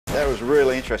That was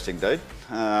really interesting, dude.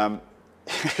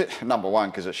 Number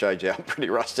one, because it showed you I'm pretty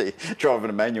rusty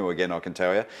driving a manual again, I can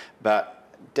tell you. But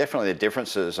definitely the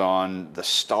differences on the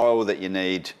style that you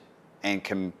need and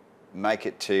can make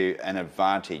it to an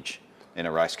advantage in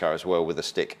a race car as well with a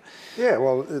stick. Yeah,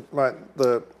 well, mate,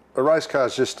 a race car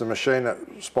is just a machine that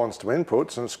responds to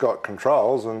inputs, and it's got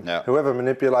controls, and whoever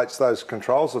manipulates those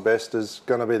controls the best is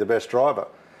going to be the best driver.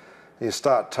 You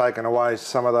start taking away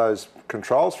some of those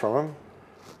controls from them.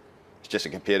 It's just a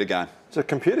computer game. It's a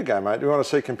computer game, mate. Do you want to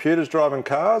see computers driving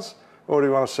cars, or do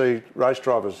you want to see race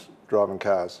drivers driving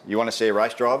cars? You want to see a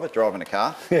race driver driving a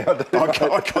car? Yeah, I do.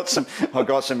 I got some,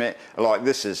 like,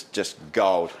 this is just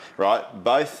gold, right?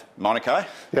 Both Monaco,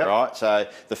 right? So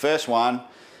the first one,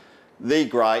 the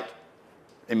great,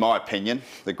 in my opinion,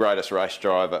 the greatest race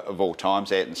driver of all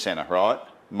times, Ayrton Senna, right?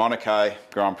 Monaco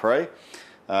Grand Prix.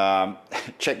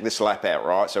 Check this lap out,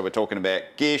 right? So we're talking about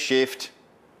gear shift,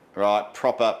 right?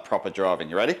 Proper driving.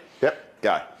 You ready? Yep.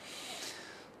 Go.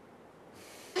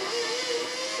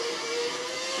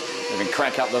 Even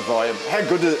crank up the volume. How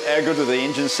good do the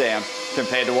engines sound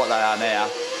compared to what they are now?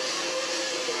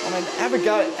 I mean, have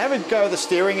a go with the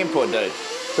steering input, dude.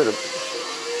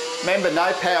 Remember,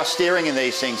 no power steering in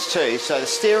these things too, so the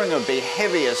steering would be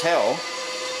heavy as hell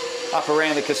up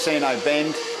around the Casino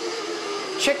Bend.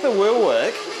 Check the wheel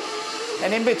work,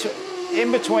 and in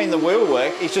between the wheel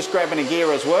work, he's just grabbing a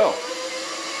gear as well.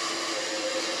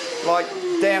 Like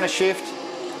down a shift.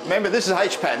 Remember, this is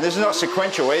H-pattern. This is not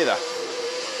sequential either.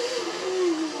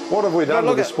 What have we done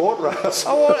with the sport race?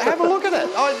 Oh, well, have a look at it.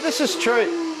 Oh, this is true.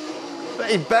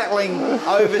 He's battling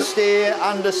oversteer,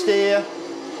 understeer.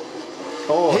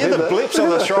 Oh, hear the blips on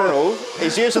the throttle.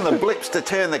 He's using the blips to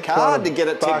turn the car to get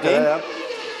it tipped in.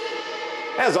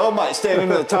 How's old mate standing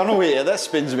in the tunnel here? That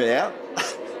spins me out.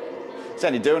 It's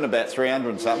only doing about 300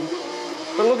 and something.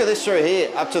 But look at this through here,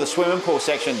 up to the swimming pool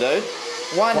section, dude.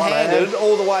 One-handed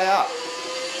all the way up.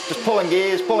 Just pulling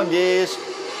gears, pulling gears.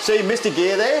 See, he missed a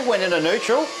gear there, went into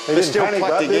neutral, but still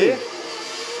plucked a gear.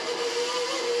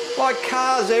 Like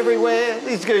cars everywhere.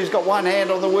 He's got one hand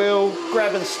on the wheel,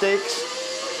 grabbing sticks.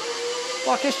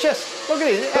 Like, it's just, look at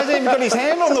it, he hasn't even got his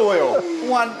hand on the wheel.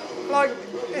 Like,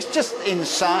 it's just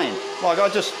insane. Like, I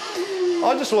just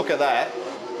look at that.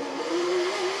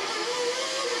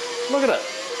 Look at it.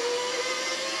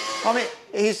 I mean,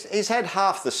 he's had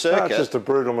half the circuit. No, it's just a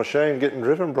brutal machine getting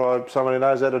driven by someone who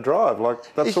knows how to drive.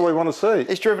 Like, that's all we want to see.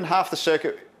 He's driven half the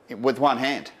circuit with one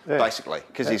hand, basically,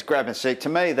 because he's grabbing seat. To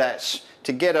me, that's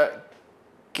to get a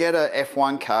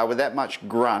F1 car with that much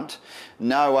grunt,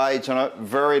 no aids on it,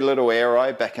 very little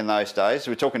aero back in those days.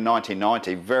 We're talking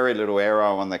 1990, very little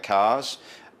aero on the cars,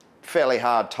 fairly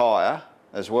hard tyre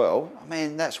as well. I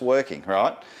mean, that's working,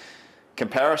 right?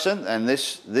 Comparison, and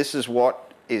this is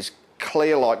what is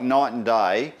clear like night and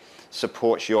day,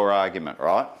 supports your argument,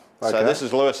 right? Okay. So this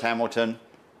is Lewis Hamilton,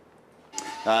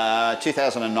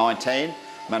 2019,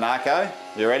 Monaco.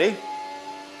 You ready?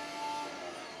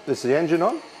 Is the engine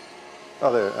on?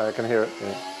 Oh, there, I can hear it.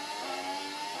 Yeah.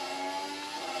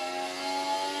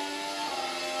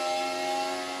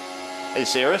 Are you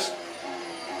serious?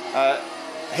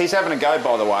 He's having a go,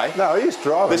 by the way. No, he's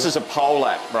driving. This is a pole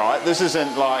lap, right? This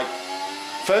isn't like...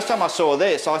 First time I saw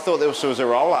this, I thought this was a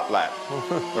roll-up lap,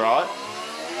 right?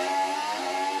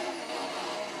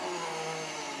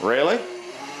 Really?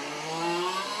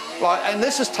 Like, and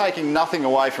this is taking nothing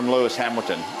away from Lewis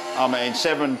Hamilton. I mean,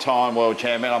 7-time world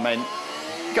champion. I mean,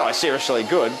 guy's seriously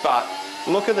good, but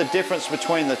look at the difference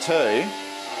between the two.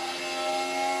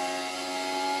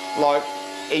 Like,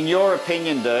 in your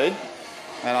opinion, dude,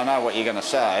 and I know what you're going to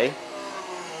say,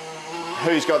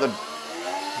 who's got the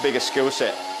biggest skill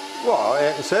set? Well,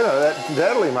 Ayrton Senna,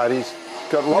 undoubtedly, mate, he's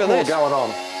got a lot more going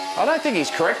on. I don't think he's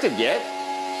corrected yet.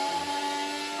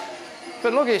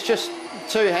 But look, it's just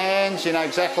two hands, you know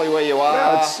exactly where you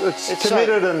are. No, it's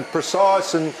committed and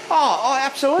precise. And oh,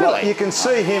 absolutely. Like, you can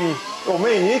see him, or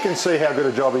me and you can see how good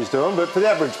a job he's doing, but for the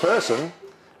average person,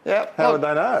 how would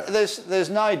they know? There's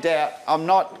no doubt. I'm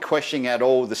not questioning at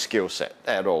all the skill set,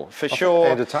 at all. For sure.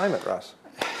 Entertainment, Russ.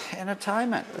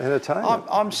 Entertainment.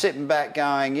 I'm sitting back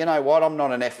going, you know what, I'm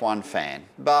not an F1 fan,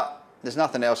 but there's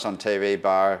nothing else on TV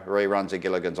bar reruns of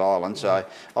Gilligan's Island, so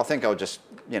I think I'll just,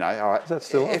 you know, all right. Is that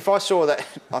still on? If I saw that,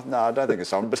 no, I don't think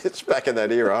it's on, but it's back in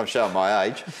that era, I'm showing my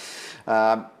age.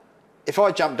 If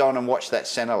I jumped on and watched that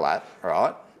centre lap,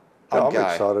 right, I'm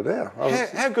excited now.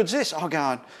 How good's this? I'm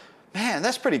going, man,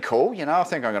 that's pretty cool, you know, I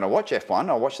think I'm going to watch F1,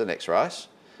 I'll watch the next race.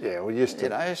 Yeah, we used to. You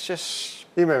know, it's just...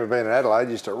 You remember being in Adelaide,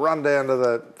 you used to run down to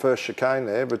the first chicane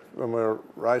there, but when we were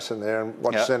racing there and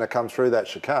watch Senna come through that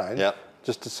chicane. Yep.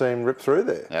 just to see him rip through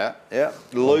there. Yeah, yeah.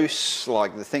 Loose,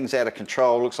 like the thing's out of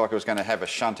control. Looks like it was going to have a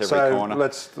shunt every corner.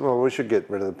 Well, we should get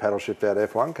rid of the paddle shift out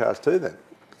of F1 cars too then.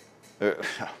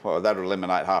 Well, that would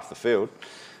eliminate half the field.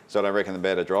 So I don't reckon they're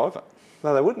better driver.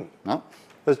 No, they wouldn't. No.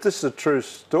 But this is a true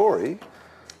story.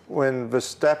 When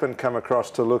Verstappen come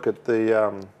across to look at the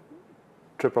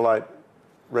 888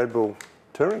 Red Bull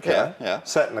touring car,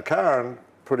 sat in the car and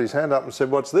put his hand up and said,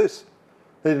 "What's this?"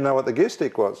 He didn't know what the gear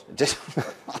stick was. Just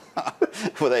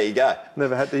well, there you go.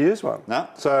 Never had to use one. No.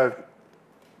 So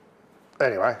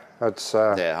anyway, that's.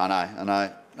 Yeah, I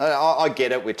know. I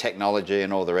get it with technology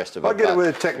and all the rest of it. I get it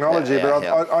with technology, but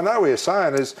I know what you're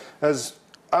saying is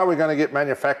are we going to get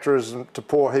manufacturers to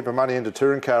pour a heap of money into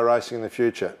touring car racing in the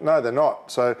future? No, they're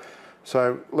not. So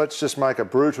let's just make a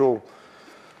brutal,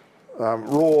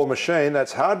 raw machine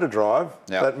that's hard to drive,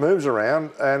 that moves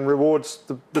around and rewards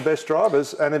the best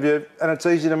drivers. And it's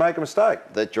easy to make a mistake.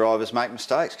 The drivers make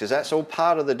mistakes because that's all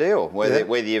part of the deal.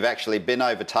 Whether you've actually been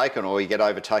overtaken or you get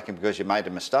overtaken because you made a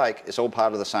mistake, it's all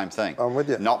part of the same thing. I'm with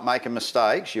you. Not making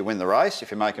mistakes, you win the race. If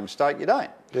you make a mistake, you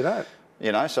don't. You don't.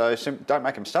 You know, so don't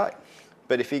make a mistake.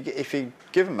 But if you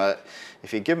give them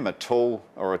a tool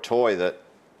or a toy that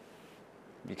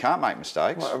you can't make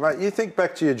mistakes. Well, mate, you think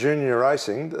back to your junior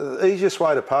racing, the easiest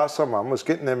way to pass someone was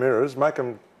get in their mirrors, make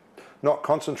them not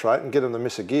concentrate and get them to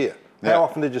miss a gear. How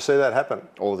often did you see that happen?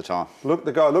 All the time. Look,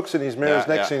 the guy looks in his mirrors,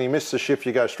 next thing he misses the shift,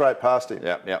 you go straight past him.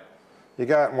 Yeah. You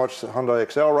go out and watch the Hyundai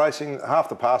XL racing, half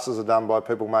the passes are done by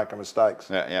people making mistakes.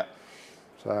 Yeah.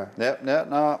 So.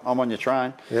 No, I'm on your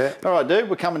train. Yeah. All right, dude,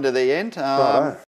 we're coming to the end. Righto.